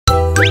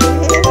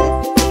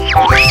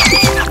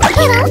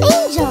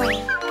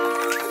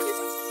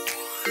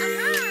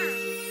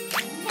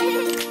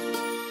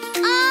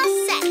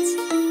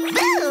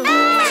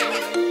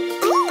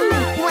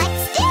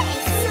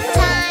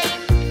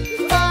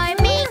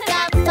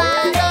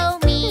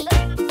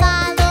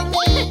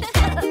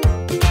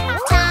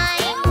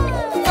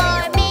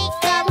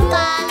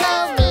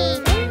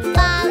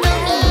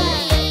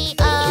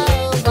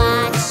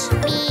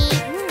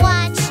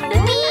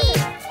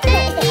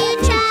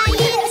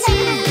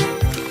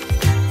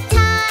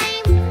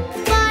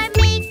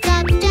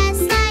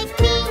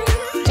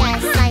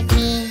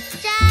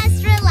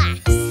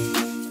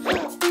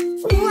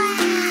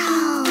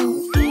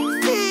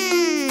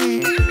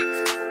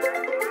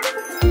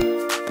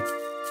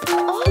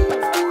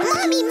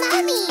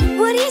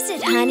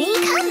honey.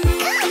 Come,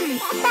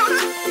 come.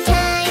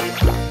 Time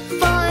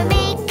for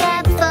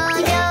makeup.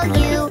 Follow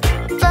you,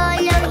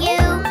 follow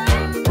you.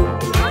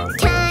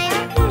 Time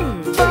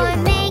for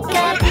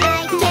makeup.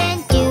 I can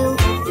do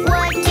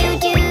what you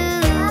do.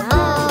 Oh,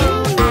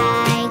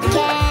 I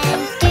can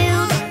do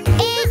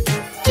it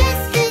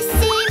just the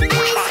same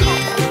as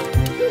you.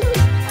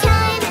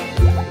 Time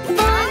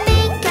for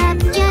makeup,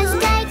 just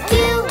like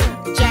you,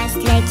 just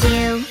like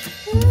you.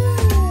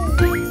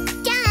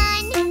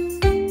 Done.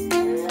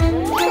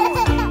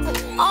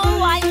 Oh,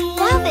 I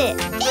love it.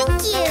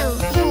 Thank you.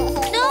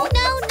 No,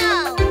 no, no.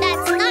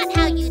 That's not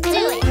how you do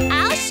it.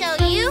 I'll show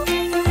you.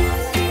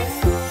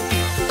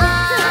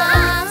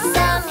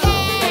 Awesome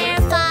hair,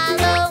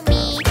 follow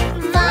me,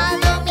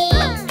 follow me.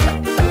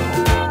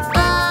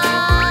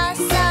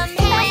 Awesome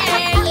hair,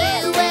 you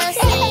will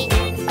see,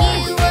 you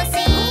will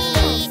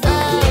see.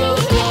 Oh,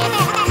 yes,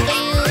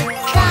 you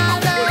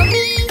follow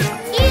me,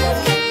 you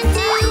can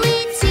do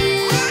it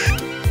too.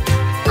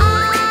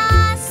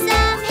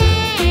 Awesome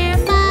hair,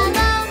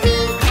 follow me,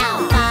 now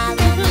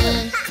follow me.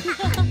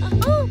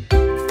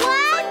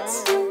 What?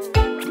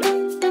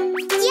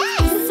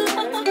 Yes!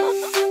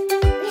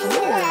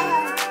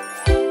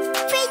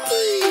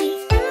 Pretty!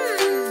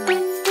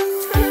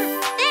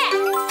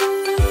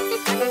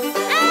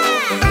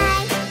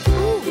 I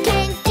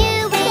can do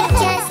it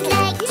just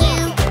like you,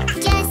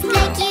 just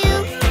like you.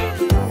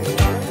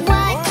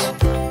 Watch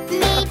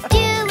me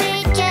do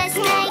it just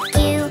like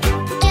you,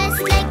 just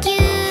like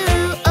you.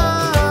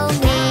 Oh,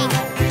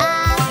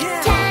 makeup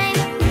time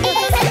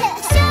is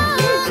so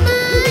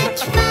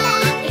much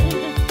fun.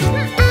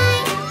 I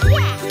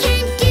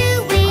can do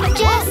it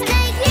just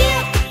like you,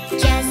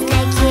 just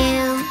like you.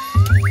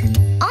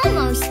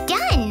 Almost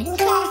done.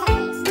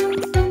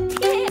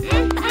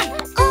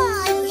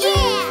 Oh,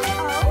 yeah!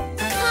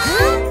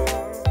 Huh?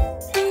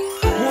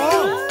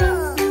 Whoa!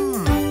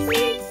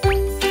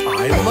 I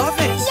love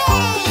it!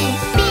 Yay!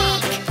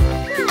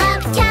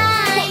 Makeup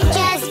time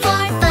just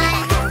for fun,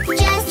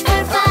 just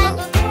for fun.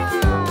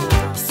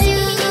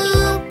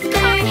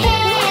 Super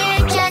hair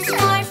just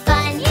for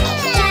fun,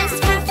 just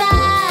for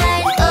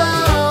fun.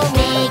 Oh,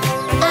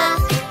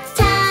 makeup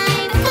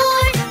time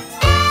for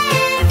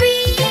everyone.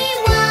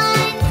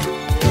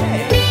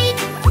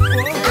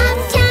 Makeup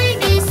time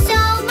is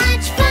so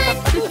much fun,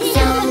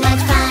 so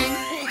much fun.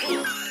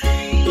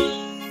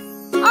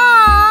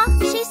 Aw,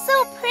 she's so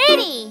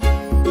pretty.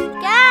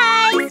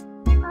 Guys,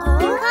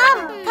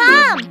 come,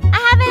 come. I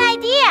have an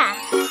idea.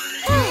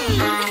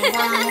 I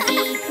wanna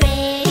be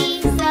pretty,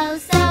 so,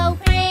 so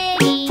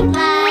pretty,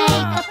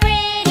 like a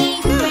pretty,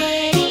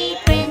 pretty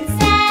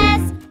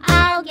princess.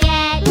 I'll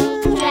get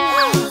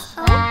dressed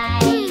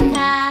like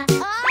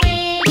a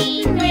pretty,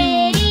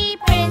 pretty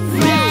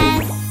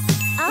princess.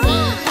 We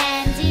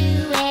can do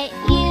it,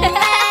 you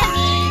and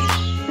me.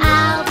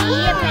 I'll be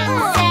a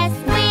princess,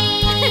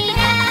 wait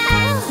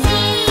and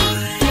see.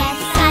 Yes,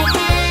 I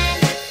can,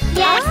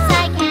 yes,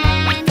 I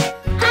can.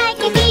 I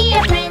can be a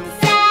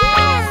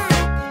princess.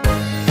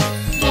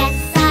 Yes,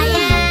 I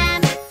am.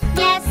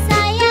 Yes, I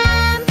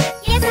am.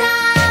 Yes,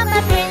 I'm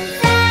a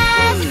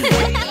princess.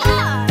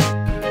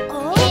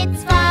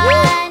 It's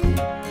fun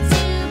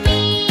to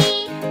be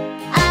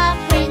a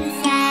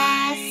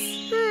princess.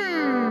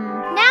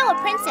 Now a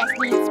princess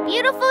needs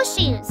beautiful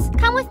shoes.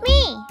 Come with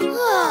me.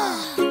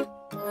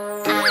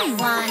 I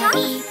wanna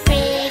be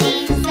pretty,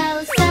 so,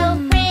 so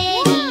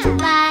pretty,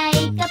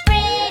 like a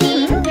pretty,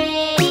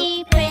 pretty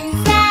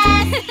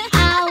princess.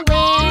 I'll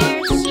wear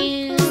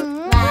shoes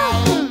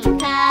like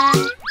a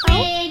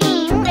pretty,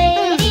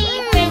 pretty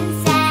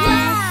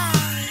princess.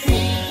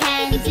 We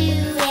can do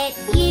it,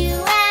 you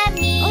and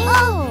me.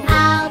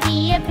 I'll be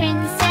a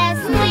princess,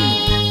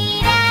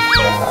 wait and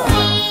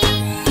see.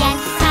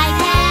 Yes, I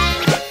can,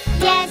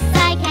 yes,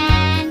 I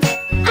can.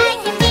 I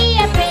can be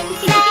a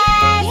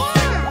princess.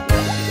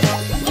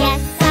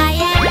 Yes, I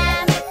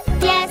am.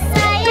 Yes,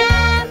 I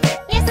am.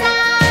 Yes,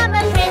 I'm a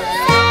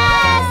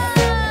princess.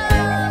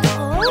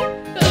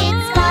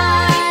 It's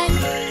fun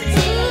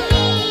to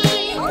be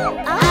a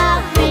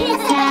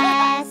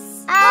princess.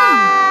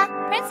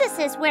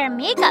 Princesses wear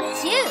makeup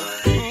too.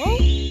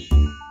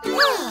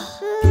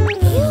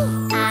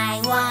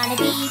 I wanna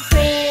be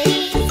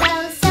pretty, so,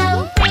 so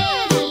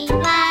pretty,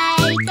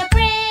 like a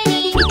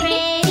pretty,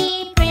 pretty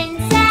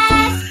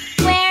princess.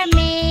 Wear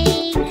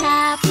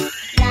makeup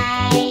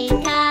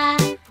like a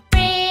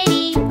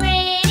pretty,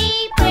 pretty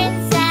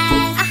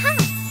princess.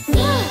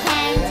 We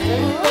can do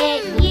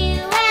it, you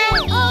and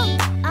me.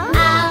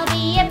 I'll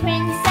be a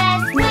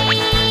princess,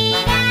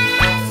 wait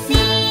and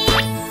see.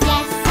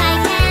 Yes, I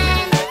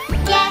can,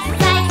 yes,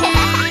 I can.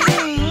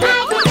 I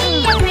can be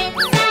a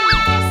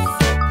princess.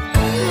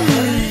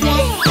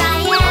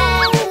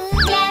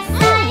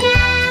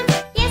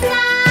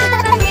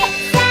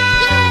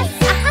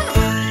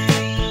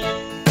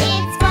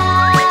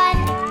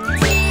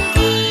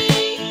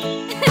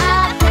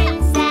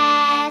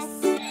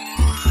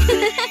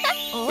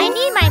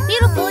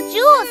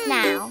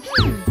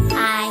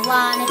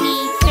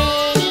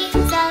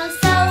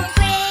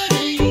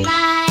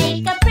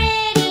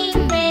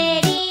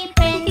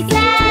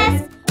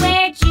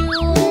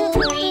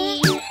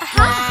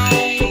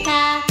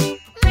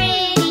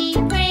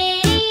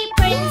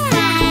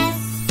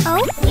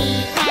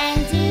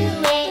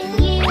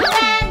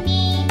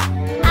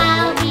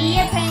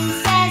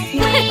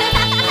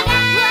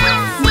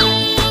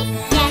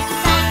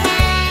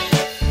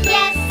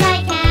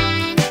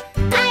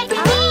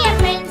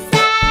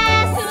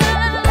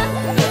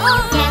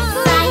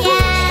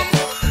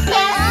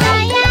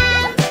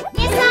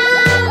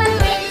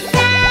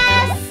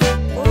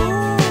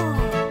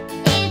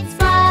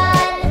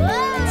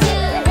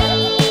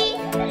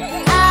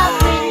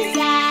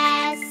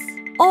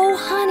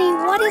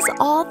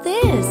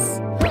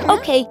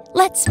 Okay,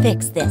 let's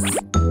fix this.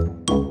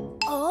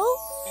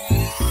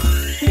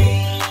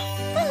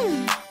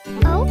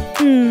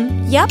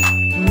 Yup,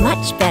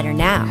 much better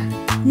now.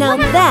 Now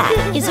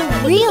that is a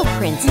real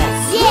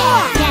princess.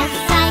 Yeah! Yes,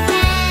 I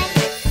can.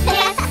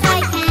 Yes,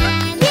 I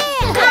can.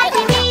 Yeah! I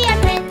can be a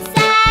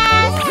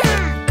princess.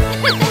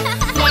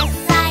 Yes,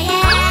 I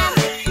am.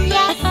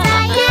 Yes,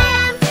 I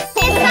am.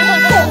 Yes,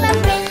 I'm a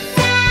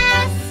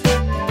princess.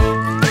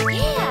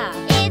 Yeah!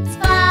 It's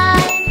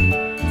fun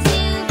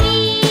to be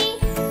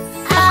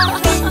a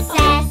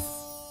princess.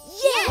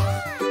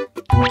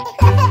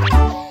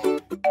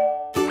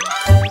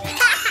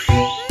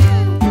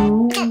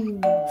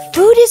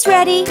 Food is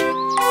ready.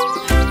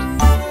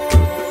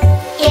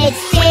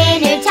 It's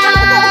dinner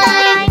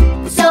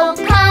time, so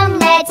come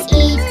let's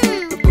eat.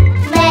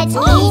 Let's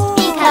eat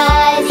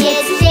because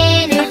it's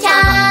dinner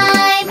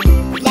time.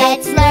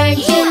 Let's learn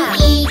to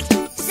eat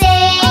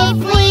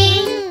safely.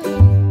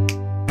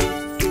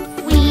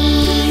 We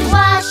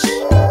wash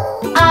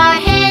our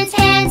hands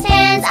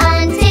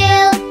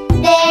until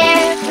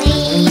they're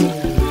clean.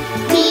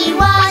 We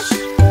wash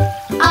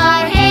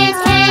our hands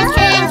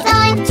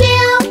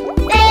until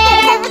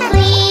they're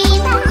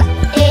clean.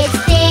 It's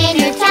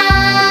dinner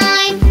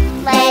time.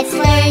 Let's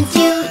learn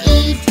to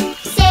eat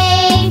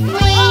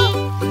safely.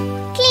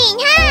 Clean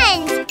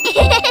hands.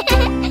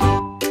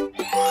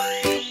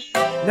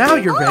 Now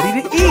you're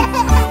ready to eat.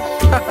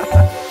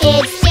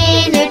 It's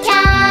dinner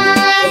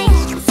time,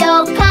 so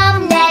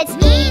come let's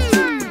eat.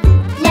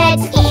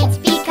 Let's eat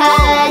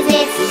because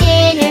it's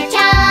dinner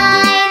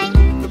time.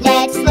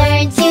 Let's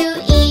learn to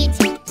eat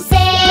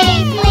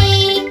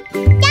safely.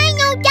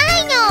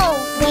 Dino!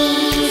 We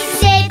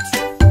sit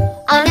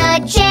on a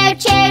chair.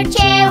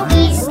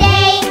 We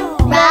stay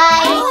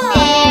right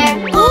there.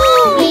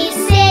 We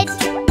sit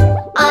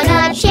on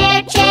a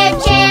chair.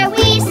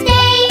 We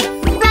stay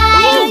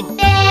right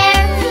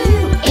there.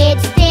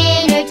 It's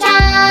dinner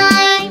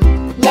time.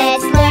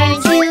 Let's learn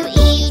to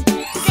eat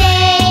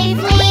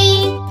safely.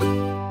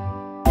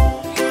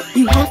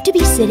 You have to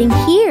be sitting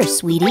here,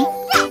 sweetie.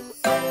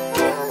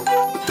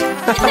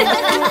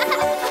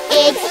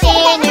 It's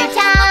dinner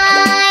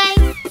time,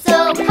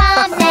 so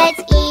come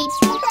let's eat.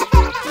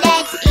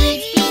 Let's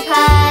eat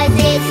because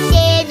it's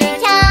dinner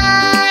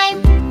time.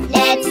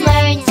 Let's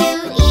learn to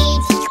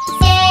eat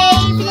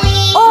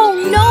safely. Oh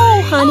no,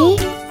 honey.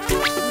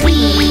 We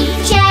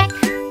check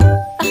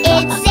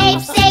it's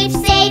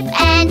safe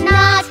and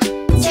not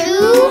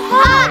too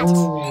hot.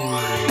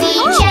 We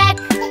check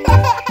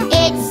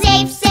it's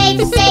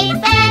safe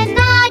and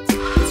not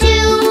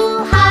too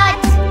hot.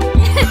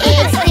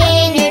 It's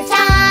dinner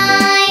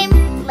time.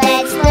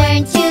 Let's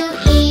learn to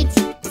eat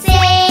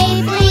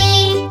safely.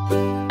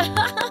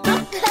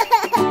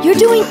 You're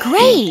doing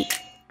great.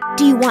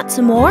 Do you want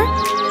some more?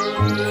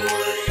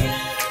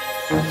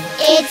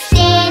 It's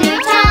dinner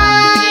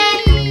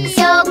time,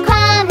 so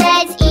come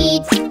let's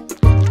eat.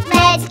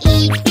 Let's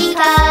eat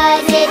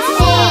because it's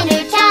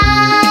dinner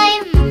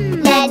time.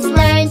 Let's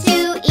learn to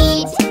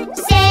eat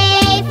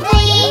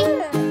safely.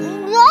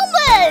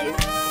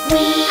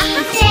 We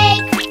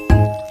take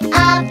a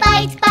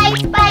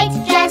bite,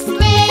 just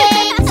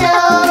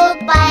little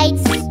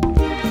bites.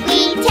 We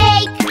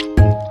take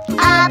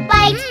a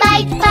bite,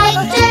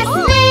 just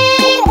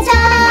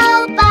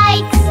little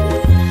bites.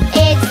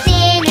 It's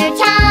dinner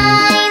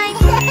time.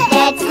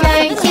 Let's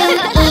learn to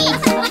eat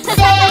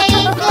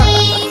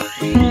safely.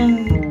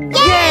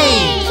 Yay!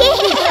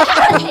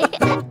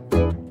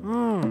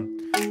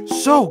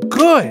 So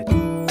good.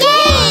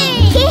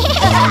 Yay!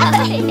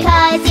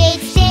 'Cause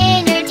it's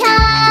dinner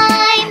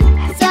time,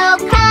 so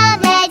come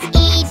let's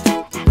eat.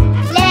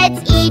 Let's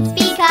eat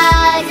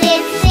because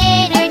it's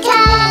dinner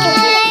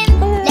time.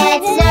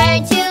 Let's learn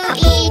to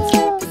eat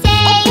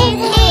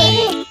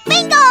safely.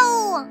 Bingo!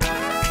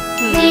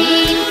 We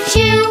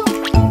chew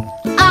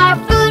our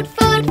food.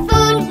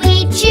 We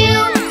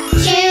chew.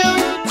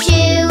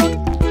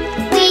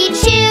 We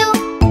chew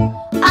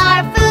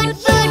our food.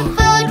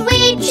 We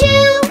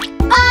chew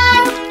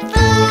our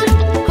food.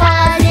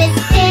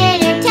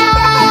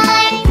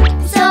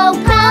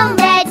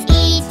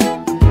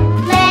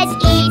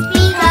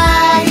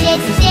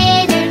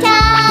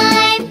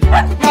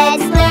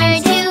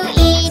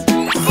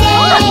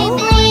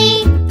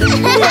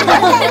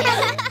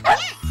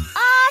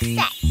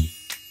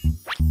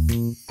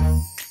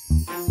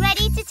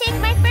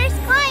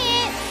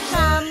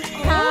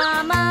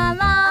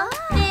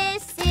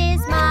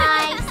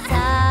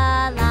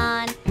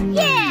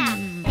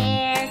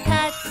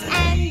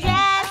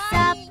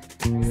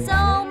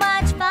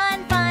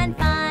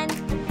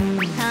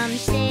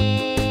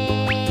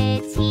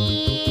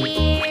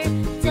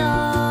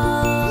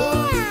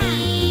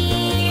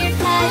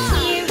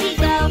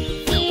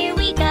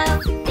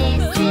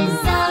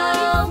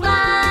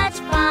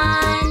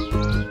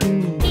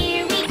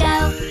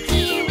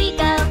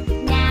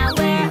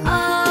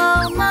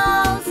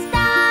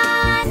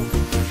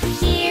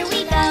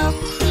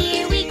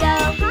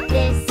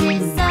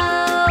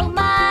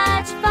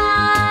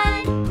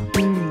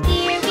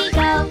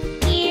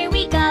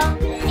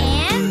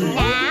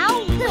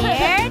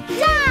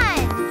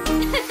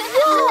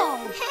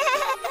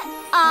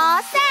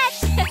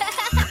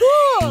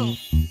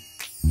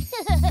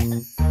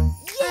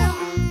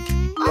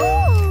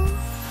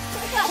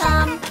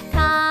 Come,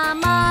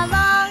 come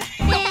along,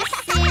 this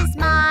is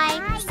my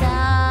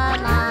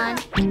salon.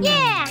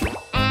 Yeah!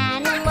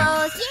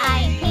 Animals,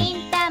 I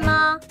paint them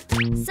all.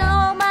 So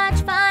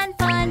much fun,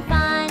 fun,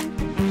 fun.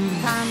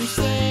 Come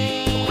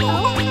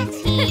sit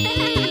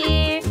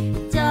here,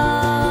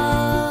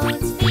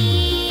 don't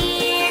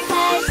fear,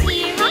 'cause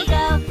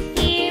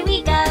here we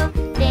go,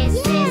 this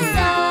is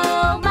so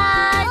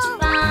much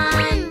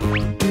fun.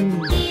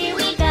 Here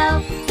we go,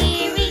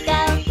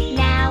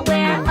 now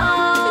we're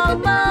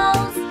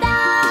almost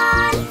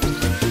done.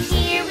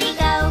 Here we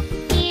go,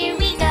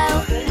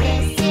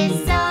 this is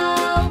so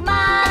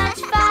much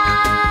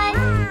fun.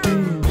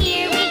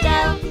 Here we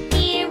go,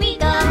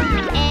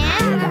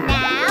 and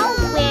now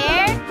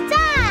we're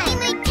done.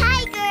 I'm a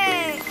tiger.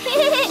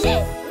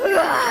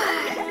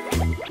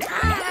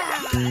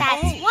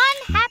 That's one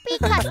happy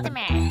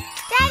customer.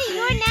 Daddy,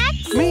 you're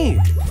next. Me.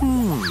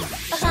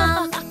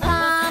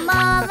 Come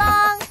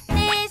along,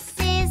 this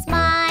is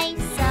my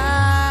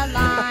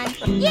salon.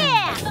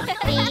 Yeah!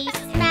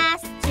 Face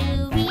mask to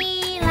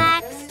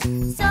relax.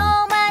 So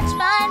much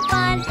fun,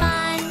 fun,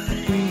 fun.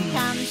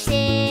 Come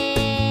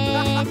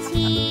sit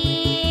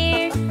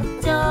here,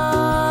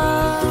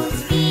 don't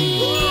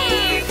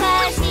fear,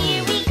 'cause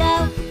here we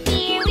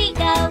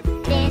go,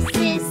 this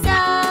is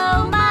so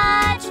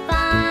much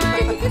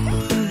fun.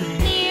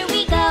 Here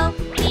we go,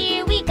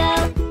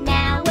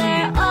 now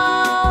we're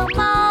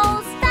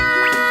almost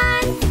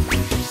done.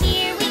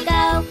 Here we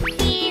go,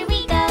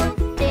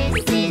 this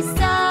is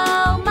so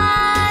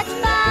much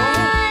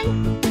fun.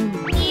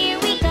 Here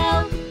we go,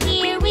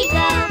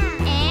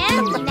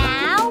 and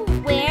now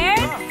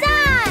we're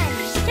done.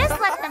 Just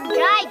let them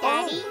dry,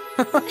 Daddy.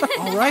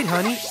 All right,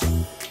 honey.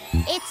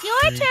 It's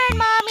your turn,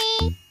 Mommy.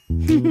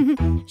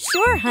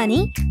 Sure,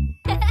 honey.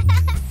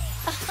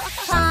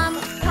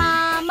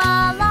 Come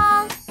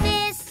along,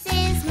 this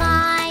is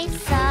my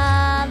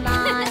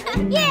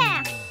salon.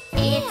 Yeah!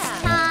 It's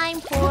time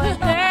for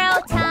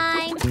girl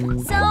time.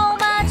 So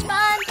much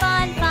fun,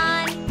 fun,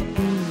 fun.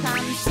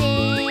 Come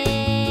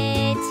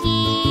sit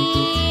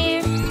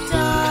here,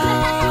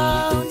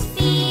 don't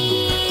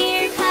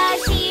fear,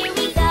 'cause here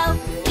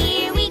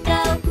we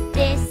go,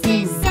 this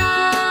is so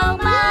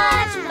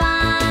much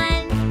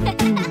fun.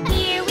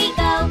 Here we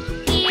go,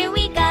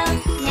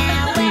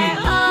 now we're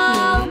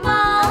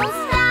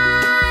almost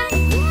done.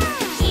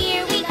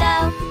 Here we go,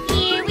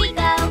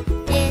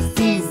 this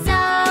is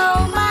so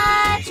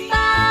much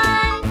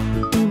fun.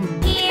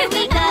 Here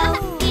we go,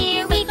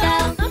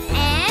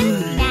 and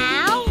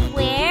now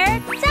we're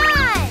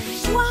done.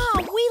 Wow,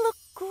 we look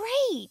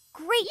great.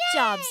 Great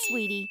job,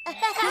 sweetie.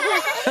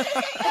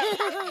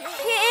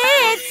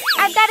 Kids,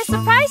 I've got a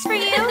surprise for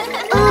you.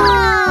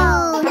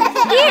 Oh!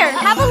 Here,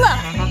 have a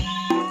look.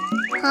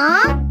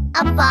 Huh?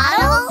 A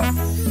bottle?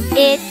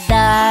 It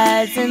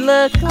doesn't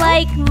look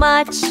like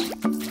much,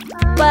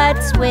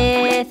 but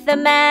with a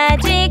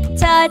magic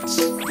touch,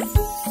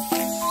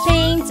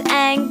 paint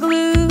and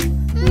glue,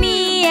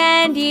 me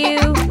and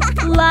you,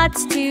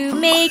 lots to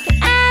make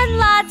and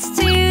lots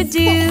to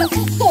do.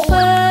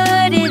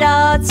 Put it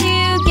all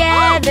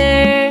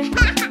together,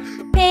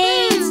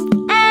 paint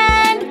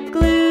and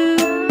glue.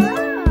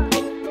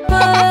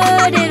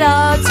 Put it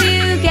all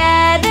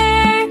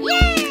together,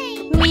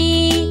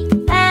 me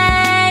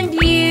and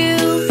you.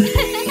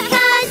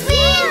 'Cause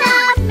we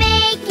love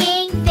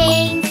making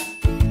things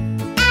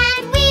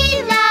and we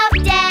love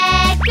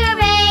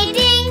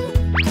decorating.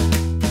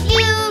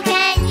 You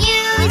can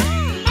use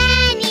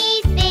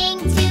anything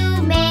to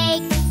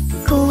make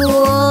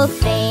cool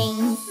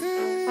things.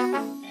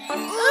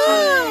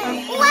 Ooh,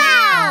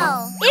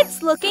 wow! It's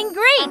looking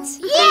great.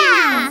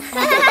 Yeah!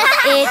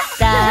 It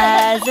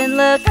doesn't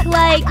look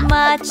like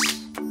much,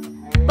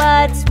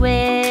 but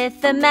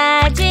with a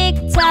magic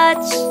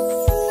touch,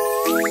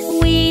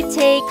 we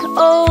take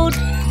old,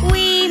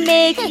 we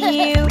make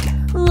new,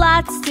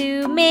 lots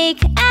to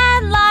make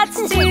and lots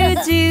to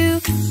do.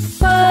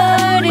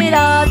 Put it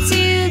all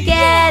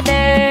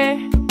together,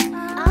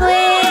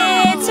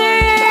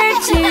 glitter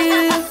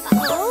too.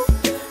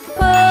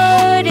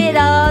 Put it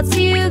all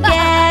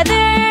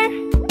together,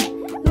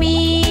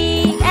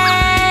 me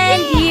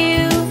and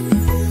you.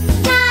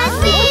 'Cause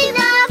we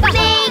love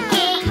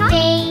making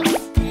things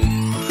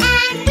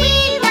and we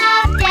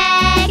love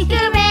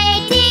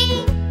decorating.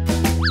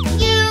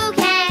 You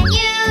can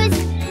use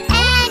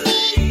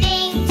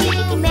anything to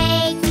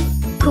make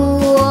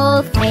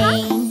cool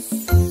things.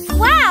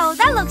 Wow,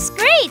 that looks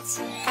great.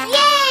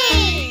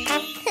 Yay!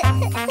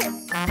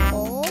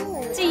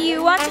 Do you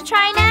want to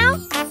try now?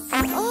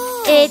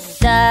 It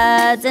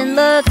doesn't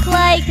look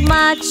like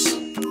much,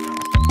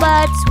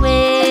 but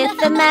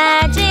with a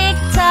magic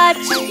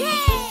touch,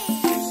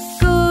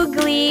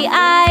 googly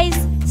eyes,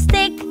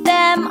 stick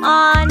them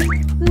on.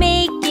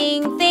 Making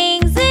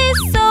things is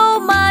so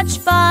much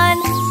fun.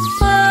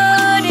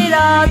 Put it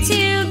all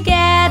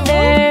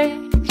together.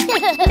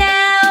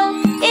 Now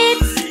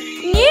it's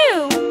new.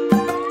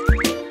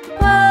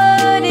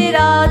 Put it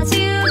all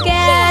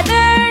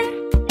together,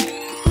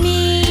 me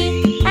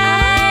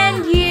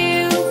and you.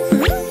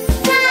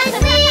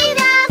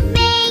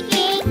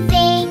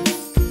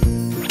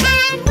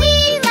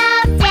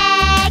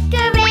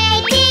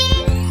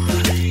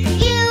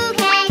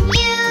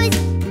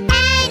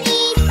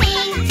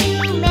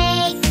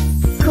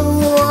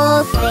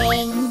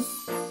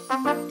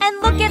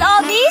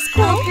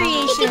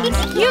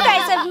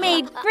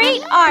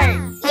 art.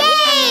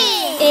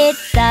 Yay! It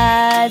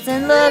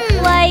doesn't look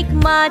like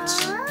much,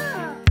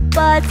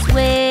 but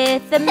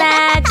with a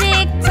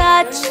magic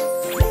touch.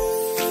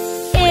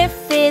 If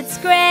it's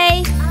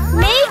gray,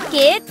 make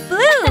it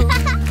blue.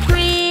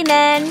 Green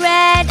and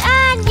red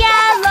and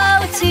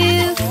yellow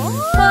too.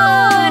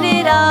 Put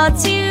it all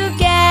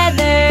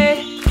together.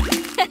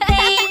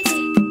 Paint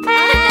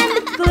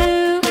and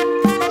glue.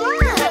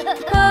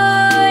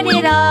 Put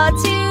it all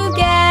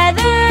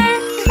together.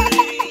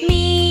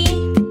 Me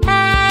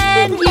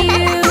and you.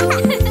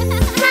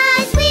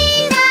 'Cause we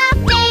love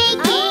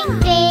making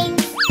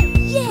things.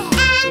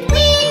 And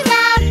we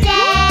love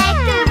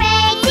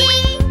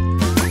decorating.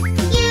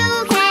 You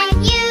can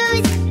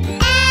use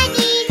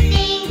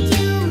anything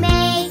to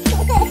make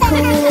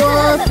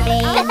cool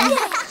things.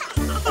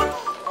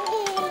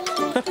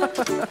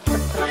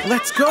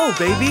 Let's go,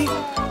 baby.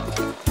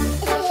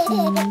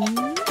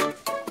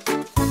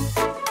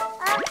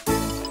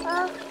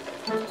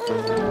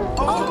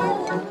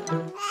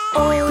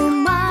 Oh,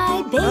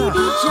 my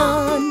baby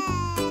John,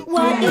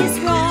 what is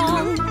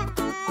wrong?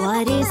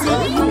 What is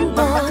it you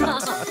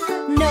want?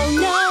 No,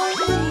 no,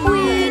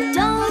 we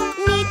don't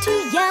need to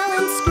yell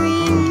and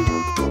scream.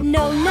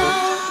 No, no,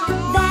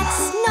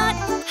 that's not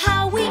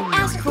how we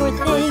ask for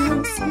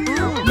things.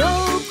 No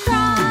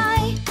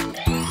cry.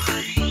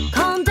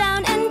 Calm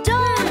down and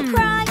don't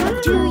cry.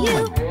 Do you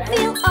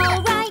feel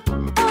alright?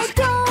 Oh,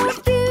 don't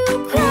you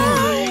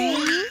cry.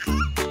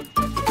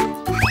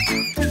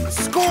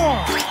 Score!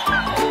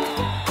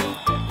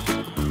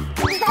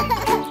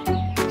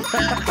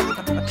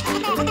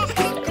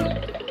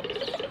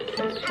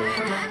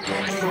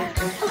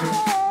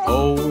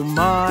 Oh,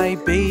 my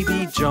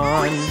baby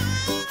John,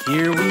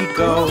 here we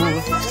go.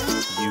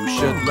 You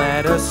should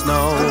let us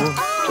know.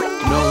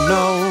 No,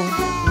 no,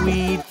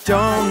 we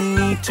don't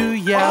need to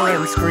yell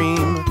and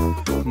scream.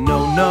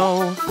 No,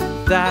 no,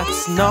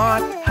 that's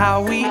not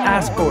how we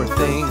ask for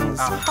things.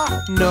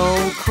 No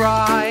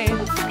cry.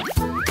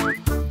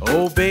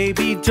 Oh,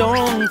 baby,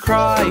 don't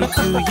cry.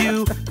 Do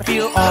you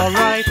feel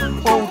alright?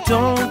 Oh,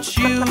 don't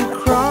you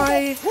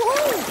cry.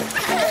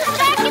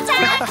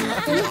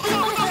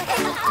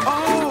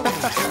 Oh!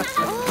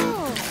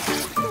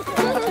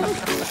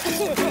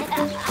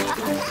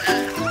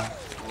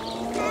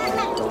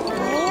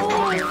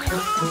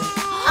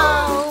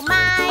 Oh,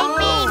 my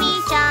baby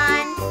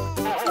John,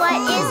 what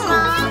is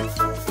wrong?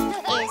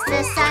 Is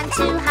the sun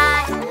too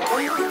hot?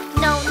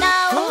 No, no,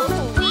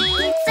 we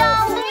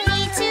don't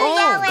need to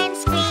yell and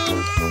scream.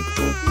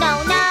 No,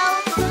 no,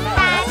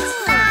 that's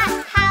not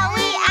how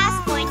we ask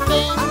for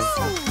things.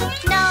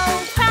 No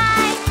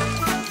cry.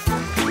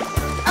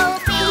 Oh,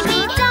 baby,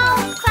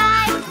 don't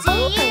cry. Do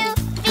you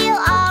feel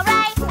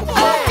alright?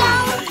 Oh,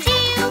 don't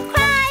you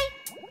cry.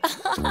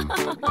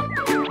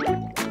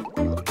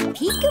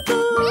 Peekaboo.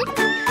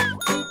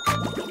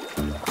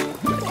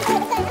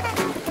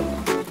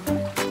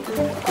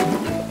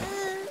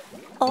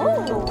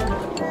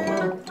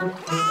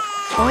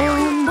 Oh,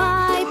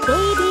 my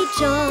baby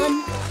John,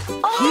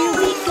 here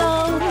we go.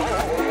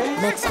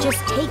 Let's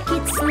just take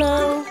it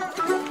slow.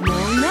 No,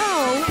 no,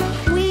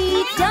 we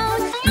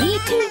don't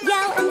need to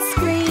yell and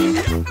scream.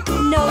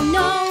 No,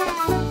 no,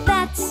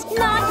 that's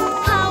not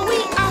how we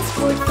ask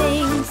for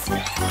things.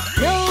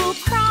 No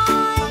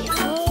cry.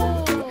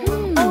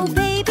 Oh,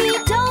 baby,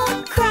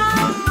 don't cry.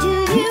 Do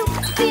you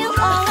feel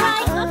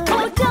alright?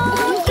 Oh,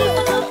 don't you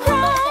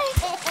cry.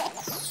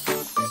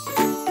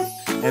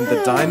 And the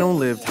dino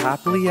lived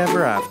happily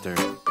ever after.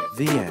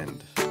 The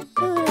end.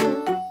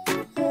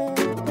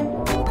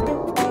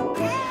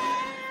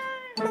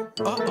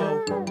 Uh-oh.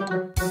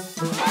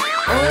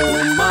 Oh,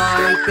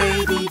 my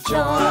baby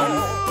John,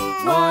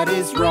 what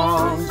is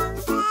wrong?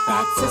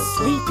 That's a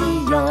sleepy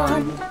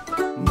yawn.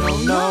 No,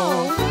 no,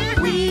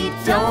 we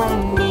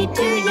don't need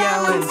to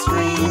yell and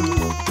scream.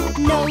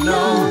 No,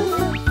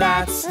 No,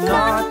 that's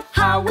not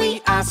how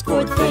we ask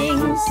for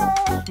things.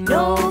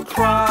 No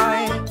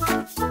cry.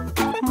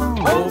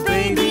 Oh,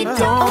 baby,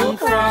 don't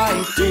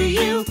cry. Do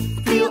you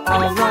feel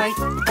alright?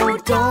 Oh,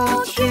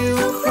 don't you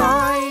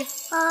cry.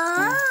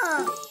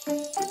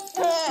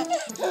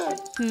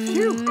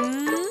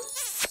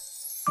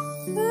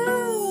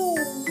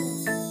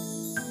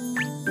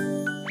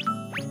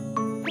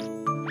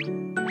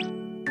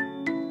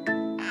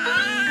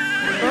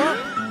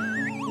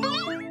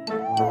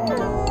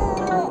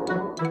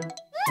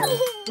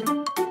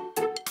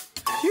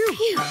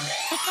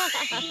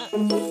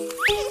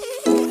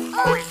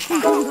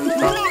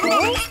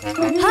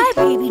 Hi,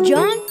 baby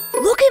John.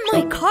 Look at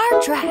my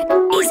car track.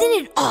 Isn't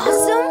it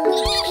awesome?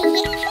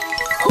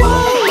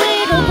 Whoa,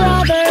 little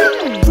brother,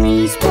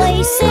 please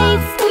play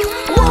safe.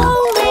 Whoa,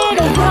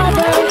 little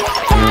brother,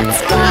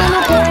 that's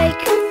gonna break.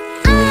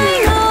 I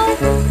know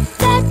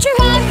that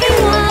you're having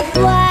a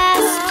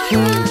blast,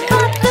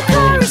 but the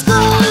car is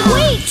going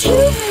way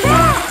too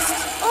fast.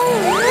 Oh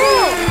no!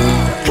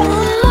 Come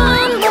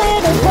on,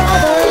 little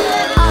brother,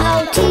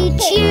 I'll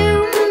teach you.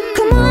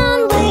 Come on,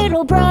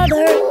 little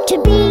brother, to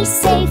be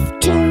safe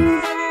too.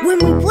 When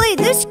we play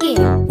this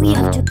game, we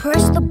have to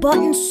press the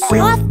button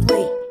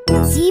softly.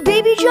 See,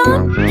 baby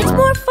John? It's It's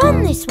more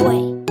fun this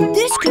way.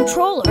 This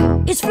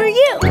controller is for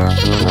you.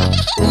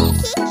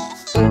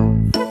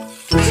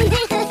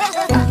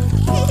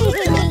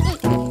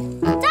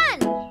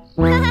 Done!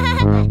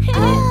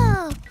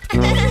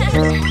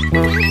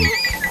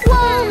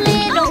 Whoa,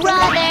 little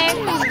brother,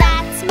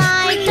 that's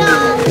my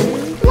doll.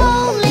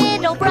 Whoa,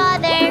 little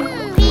brother,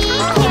 be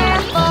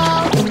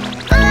careful.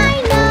 I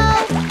know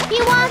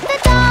you want the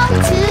doll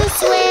to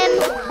swim.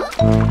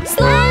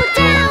 Slow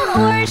down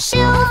or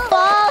she'll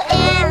fall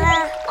in.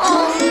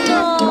 Oh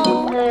no!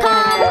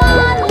 Come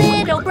on,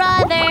 little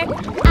brother,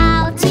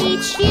 I'll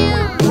teach you.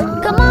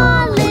 Come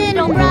on,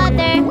 little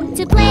brother,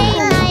 to play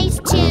nice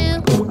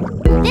too.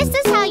 This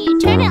is how you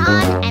turn it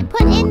on and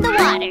put in the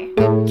water.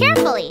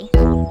 Carefully.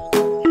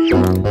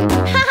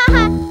 Ha ha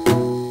ha!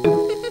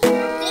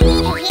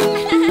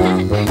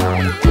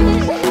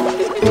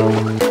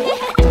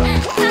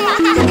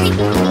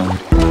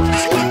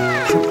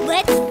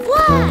 Let's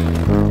fly!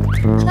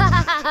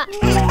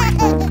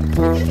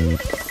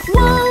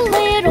 Whoa,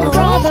 little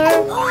brother,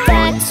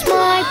 that's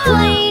my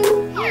plane.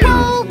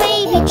 Whoa,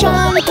 baby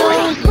John,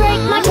 don't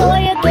break my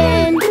toy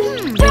again.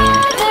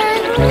 Brother,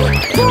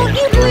 won't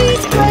you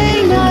please play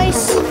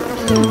nice?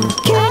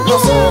 Can't you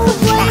see the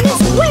plane is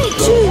way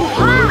too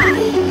high?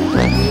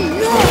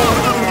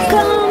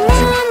 Come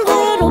on,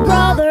 little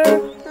brother,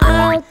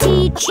 I'll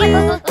teach you.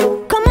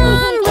 Come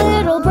on,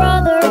 little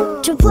brother,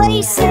 to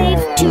play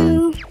safe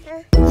too.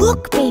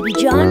 Look, baby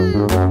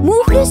John,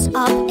 move this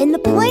up and the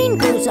plane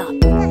goes up.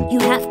 You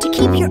have to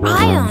keep your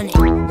eye on it.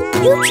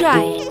 You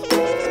try it.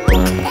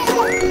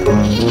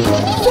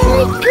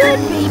 Very good,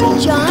 baby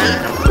John.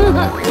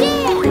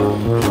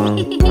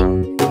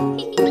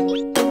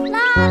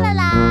 La la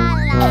la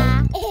la,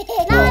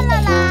 la la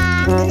la.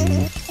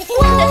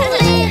 Whoa,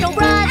 little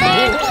brother,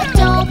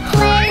 don't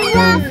play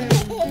rough.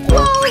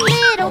 Whoa,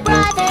 little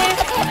brother,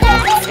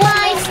 that's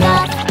my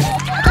stuff.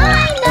 I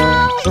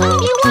know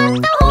you want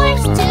the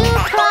horse to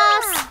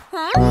cross.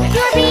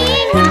 You're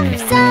being rough,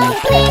 so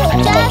please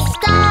just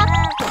stop.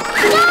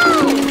 No!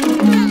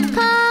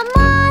 Come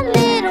on,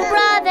 little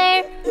brother,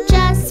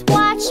 just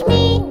watch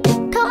me.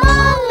 Come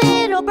on,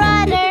 little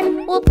brother,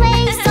 we'll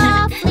play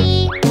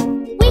softly.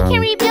 We can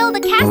rebuild a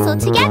castle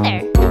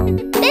together.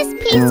 This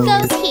piece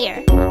goes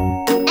here,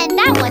 and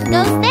that one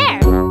goes there.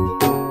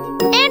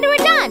 And we're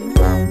done.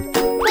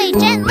 Play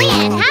gently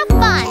and have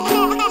fun.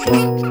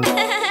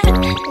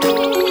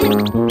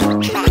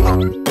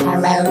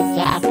 Hello,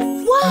 Jack.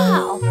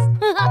 Wow!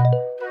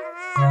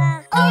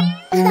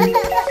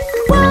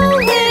 Whoa,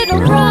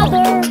 little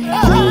brother,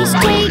 please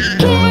take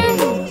care.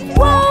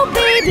 Whoa,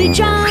 baby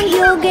John,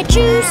 you'll get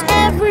juice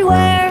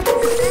everywhere.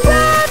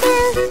 Brother,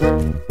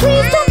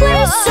 please don't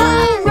play so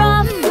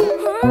rough.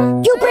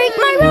 You break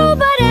my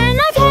robot and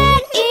I've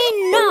had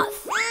enough.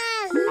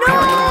 No!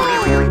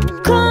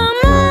 Come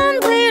on,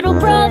 little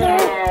brother,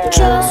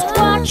 just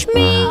watch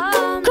me.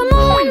 Come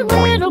on,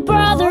 little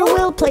brother,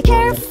 we'll play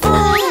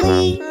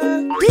carefully.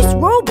 This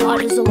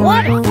robot is a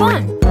lot of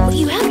fun, but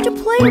you have to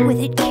play with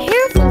it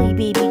carefully,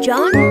 baby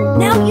John.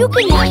 Now you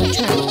can have a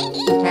turn.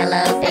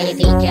 Hello,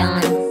 baby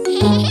John.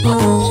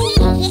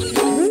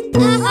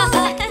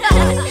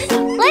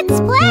 Let's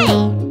play.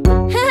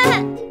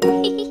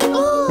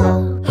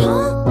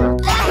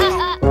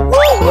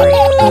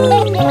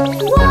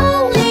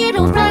 Whoa,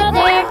 little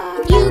brother,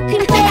 you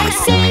can play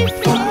safe.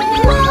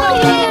 Whoa,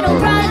 little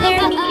brother,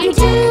 you're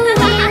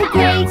doing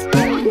great.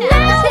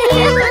 Now you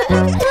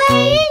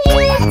play and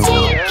you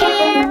take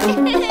care.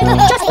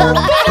 Just look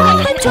at all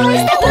the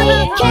toys that we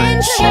can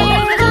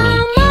share. Come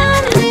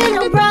on,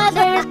 little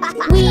brother,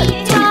 we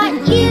taught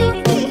you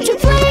to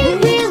play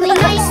really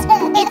nice.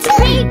 It's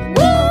great.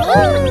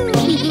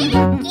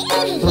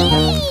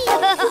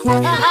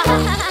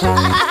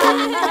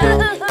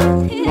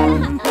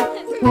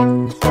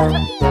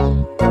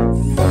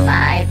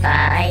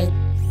 Bye-bye.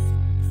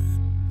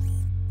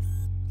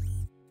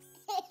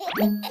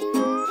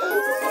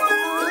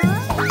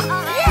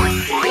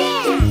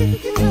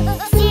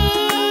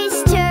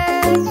 Sister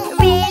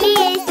really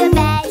is the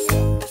best.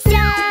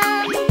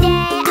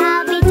 Someday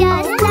I'll be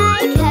just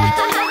like her.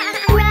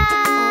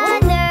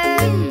 Brother,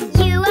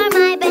 you are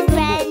my best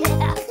friend.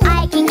 I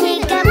can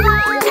kick a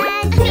ball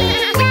and be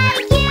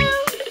like you.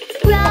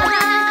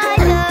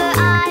 Brother,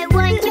 I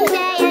want to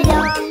play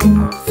along.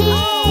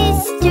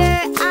 Sister,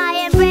 I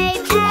am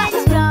brave and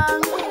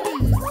strong.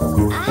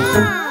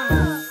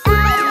 I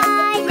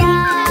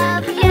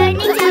love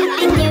learning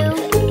something new.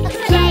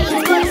 Playing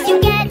sports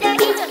together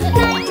is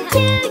fun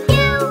to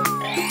do.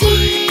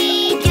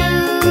 Dee-doo,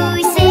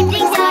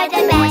 siblings are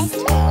the best.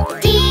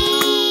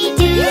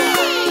 Dee-doo,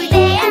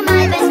 they are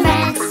my best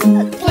friends.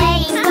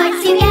 Playing sports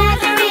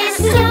together is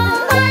so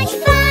much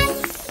fun.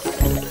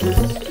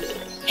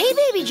 Hey,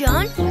 baby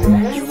John,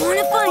 you want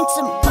to find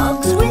some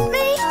bugs with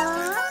me?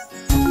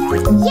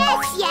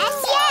 Yes, yes,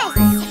 yes.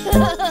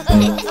 Brother,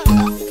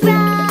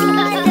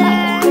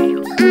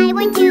 I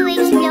want to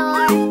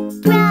explore.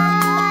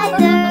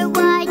 Brother,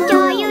 what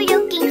are you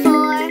looking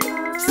for?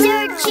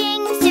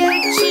 Searching,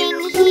 searching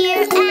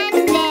here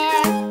and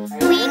there.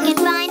 We can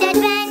find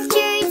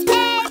adventures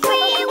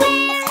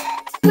everywhere.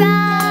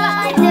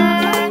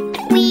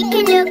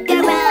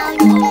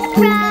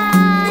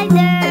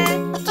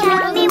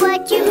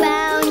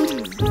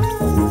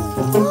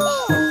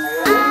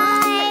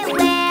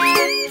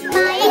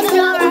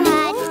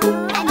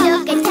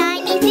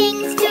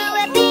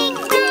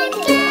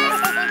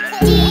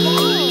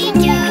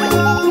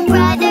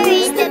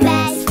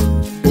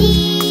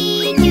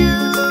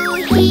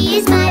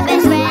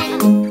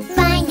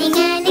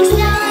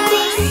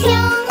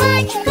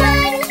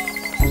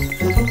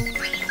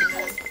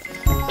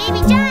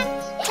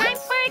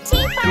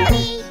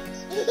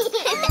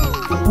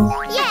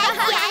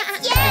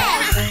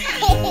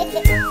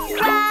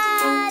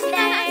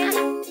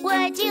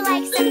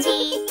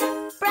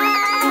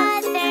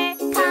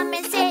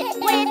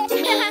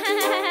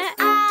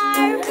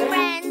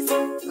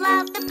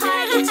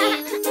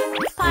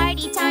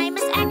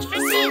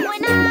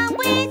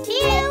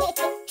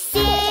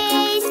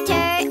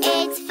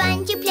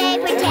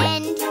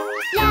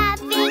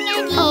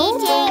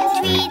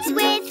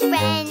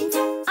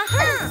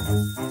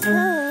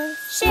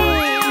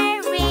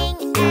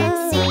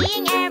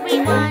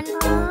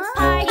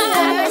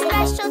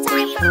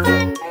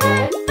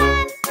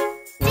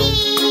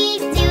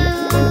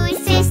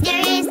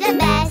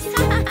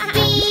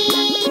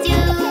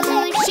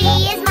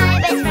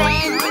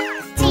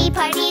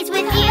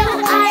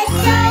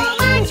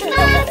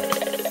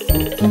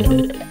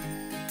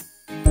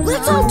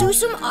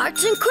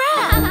 arts and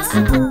crafts.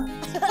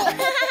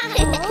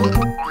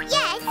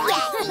 Yes,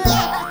 yes,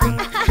 yes.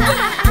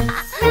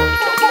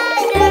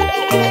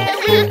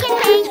 We can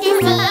paint the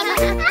scene.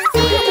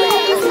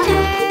 Seasons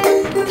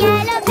turn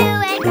yellow,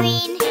 blue, and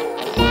green.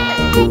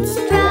 Let's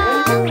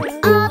draw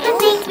all the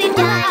things we've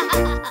done.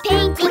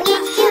 Painting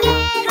it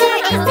together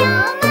is so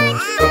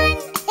much fun.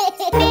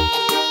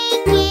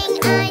 Making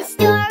a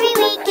story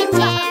we can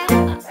share.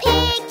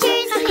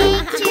 Pictures,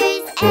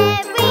 pictures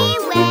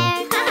everywhere.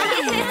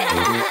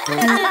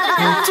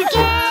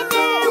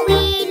 Together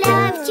we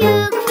love to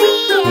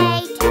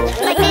create.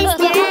 My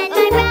sister and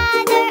my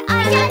brother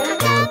are just the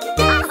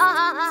best.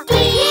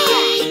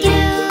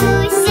 Dee-doo,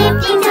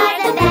 siblings are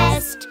the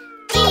best.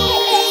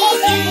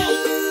 Dee-doo,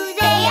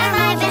 they are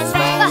my best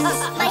friends.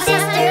 My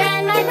sister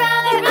and my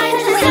brother are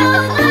just so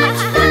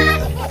much fun.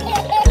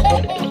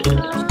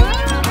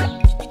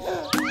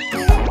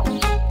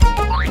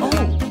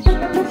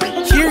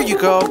 Here you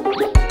go.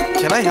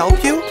 Can I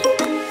help you?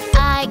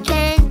 I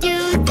can do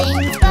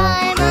things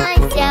by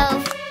myself.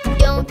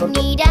 Don't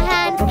need a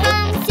hand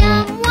from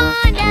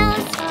someone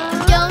else.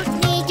 Don't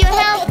need your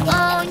help.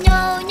 Oh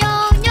no, no,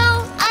 no.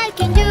 I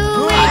can do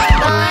it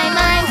by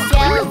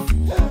myself.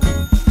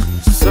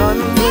 Son,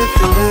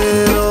 with a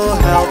little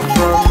help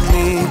from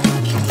me,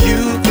 you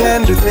can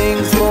do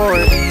things more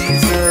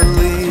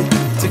easily.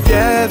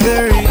 Together,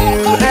 you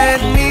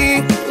and me.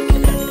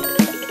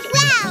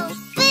 Wow,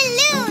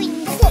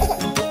 balloons!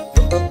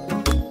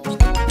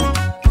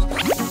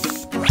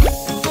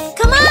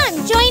 Come on,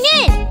 join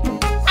in.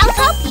 I'll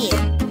help you.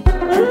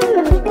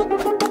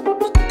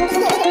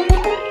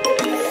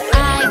 I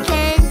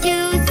can do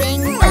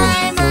things by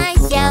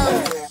myself.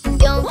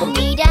 Don't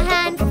need a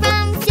hand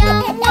from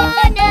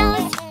someone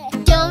else.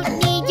 Don't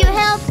need your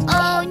help.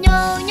 Oh no,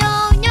 no,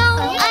 no.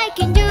 I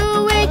can do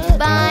it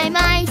by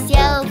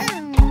myself.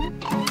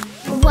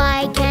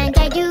 Why can't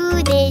I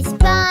do this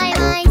by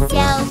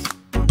myself?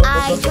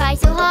 I try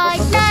so hard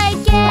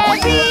like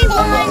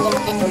everyone.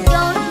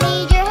 Don't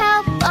need your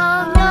help.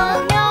 Oh no,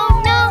 no,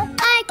 no.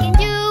 I can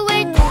do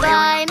it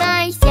by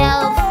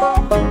myself.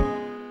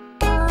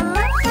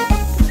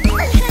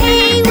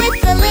 Hey,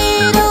 with a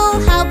little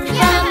help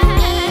from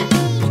me,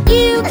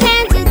 you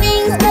can do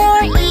things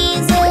more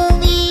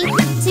easily.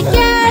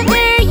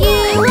 Together, you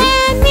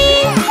and me.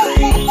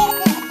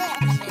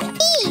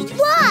 Eat,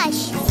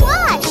 wash,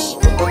 wash.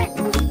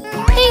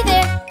 Hey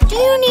there, do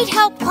you need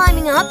help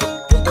climbing up?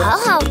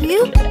 I'll help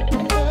you.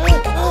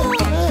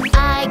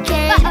 I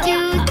can do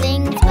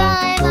things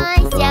by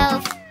myself.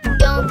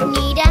 Don't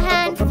need a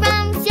hand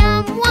from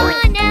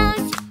someone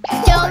else.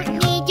 Don't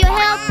need your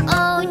help.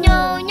 Oh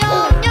no, no,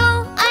 no.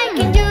 I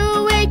can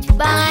do it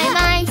by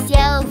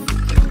myself.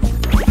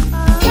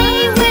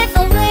 Hey, with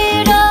a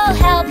little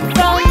help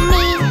from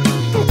me,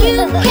 you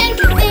can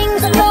do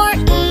things more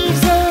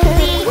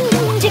easily.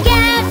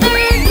 Together,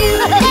 you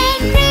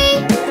and me.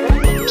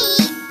 Me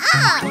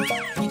up.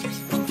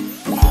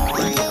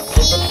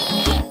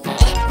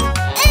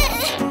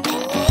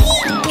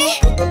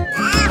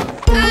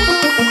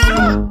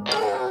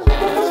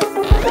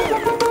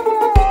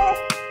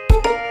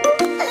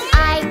 I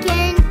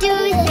can do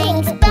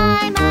things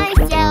by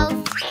myself.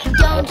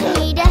 Don't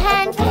need a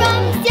hand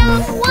from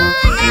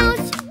someone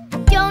else.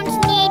 Don't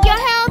need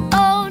your help.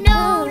 Oh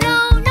no, no,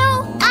 no.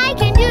 I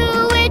can do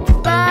it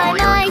by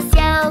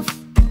myself.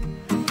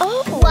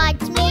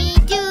 Watch me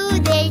do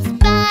this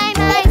by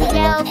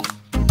myself.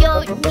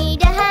 Don't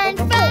need a hand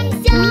from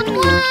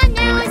someone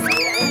else.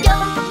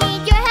 Don't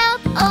need your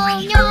help. Oh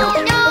no,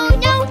 no,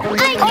 no.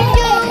 I can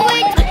do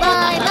it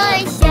by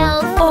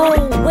myself. Oh,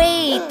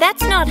 wait,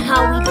 that's not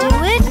how we do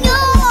it. No!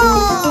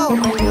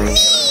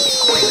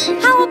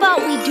 How about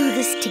we do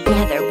this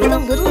together with a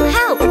little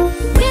help?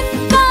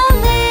 With a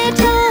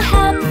little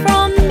help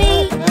from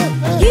me,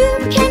 you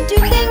can do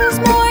things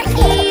more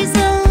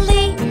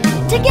easily.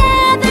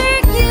 Together,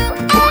 you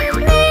and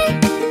me.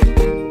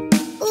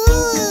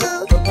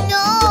 Ooh,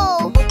 no.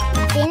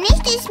 Finish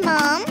this,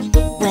 Mom.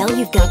 Well,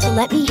 you've got to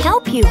let me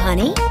help you,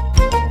 honey.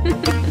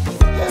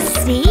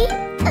 See?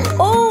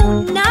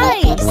 Oh,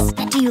 nice!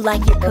 Do you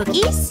like your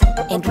cookies?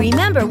 And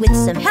remember, with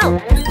some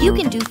help, you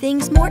can do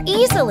things more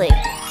easily.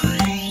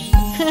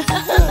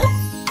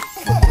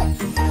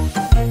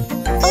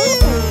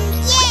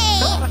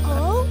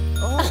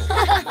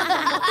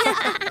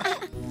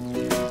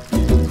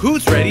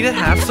 Who's ready to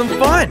have some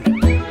fun?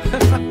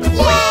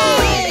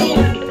 Yay!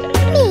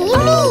 Me.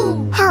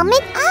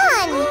 Helmet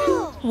on.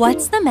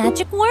 What's the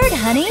magic word,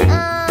 honey?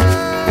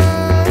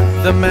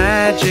 The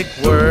magic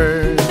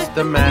word,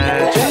 the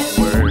magic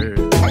word.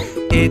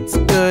 It's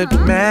good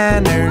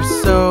manners,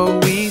 so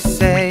we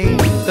say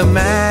the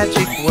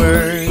magic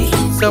word.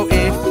 So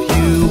if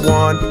you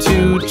want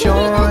to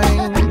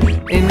join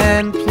in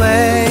and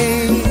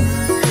play,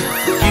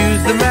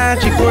 use the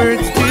magic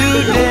words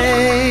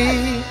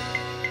today.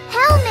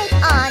 Helmet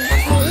on,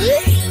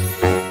 please.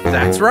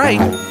 That's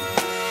right.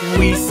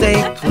 We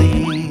say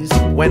please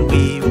when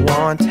we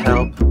want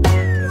help.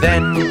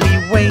 Then we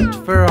wait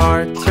for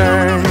our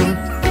turn.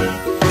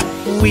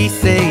 We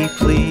say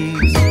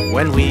please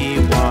when we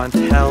want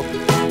help,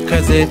 'cause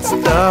 'cause it's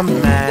the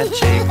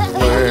magic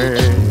word.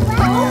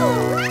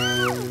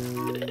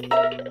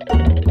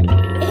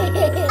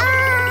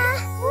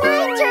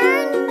 My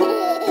turn.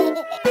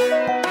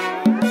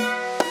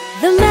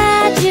 The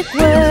magic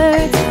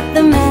words,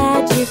 the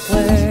magic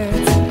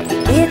words.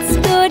 It's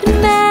good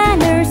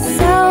manners,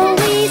 so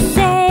we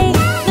say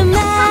the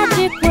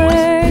magic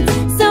words.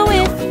 So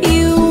if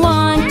you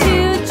want to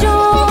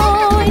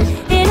join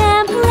in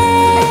and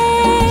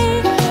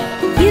play,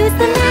 use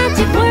the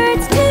magic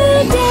words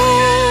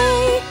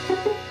today.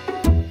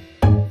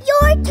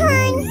 Your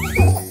turn.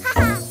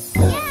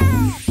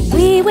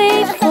 We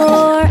wait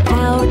for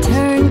our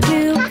turn to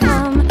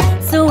come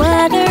so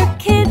other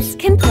kids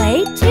can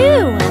play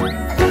too.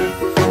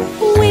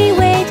 We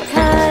wait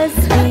 'cause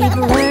we've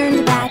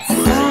learned that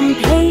some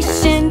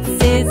patience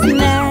is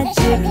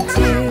magic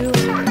too.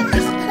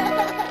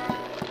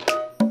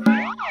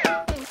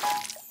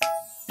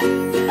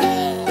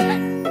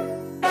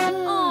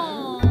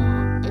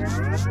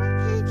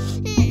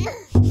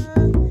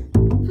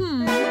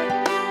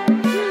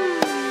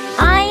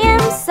 I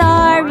am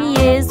sorry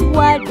is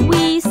what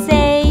we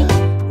say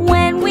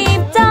when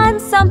we've done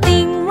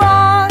something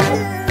wrong.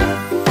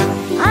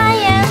 I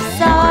am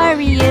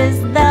sorry is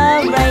the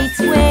right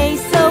way,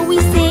 so we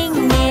sing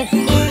it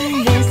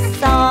in this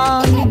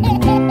song.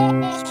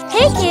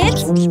 Hey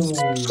kids,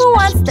 who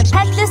wants to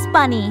pet this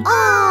bunny?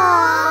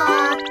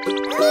 Aww.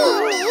 Me.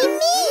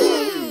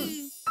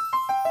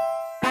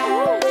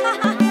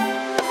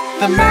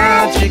 The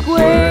magic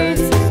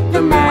words,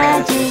 the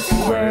magic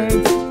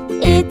words.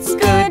 It's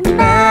good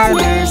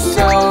manners,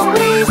 so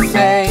we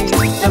say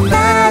the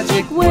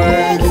magic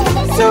words.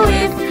 So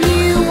if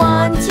you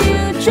want to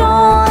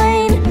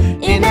join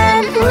in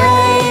and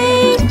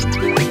play,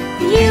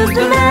 use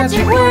the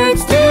magic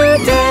words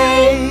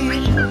today.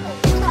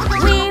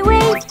 We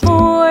wait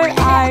for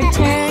our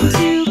turn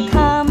to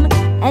come,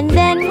 and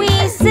then we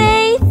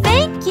say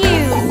thank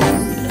you.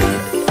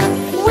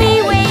 We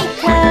wait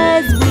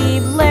 'cause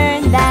we've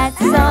learned that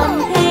some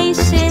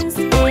patience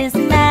is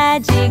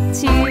magic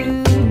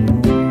too.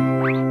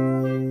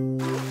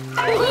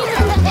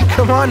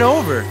 Come on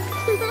over.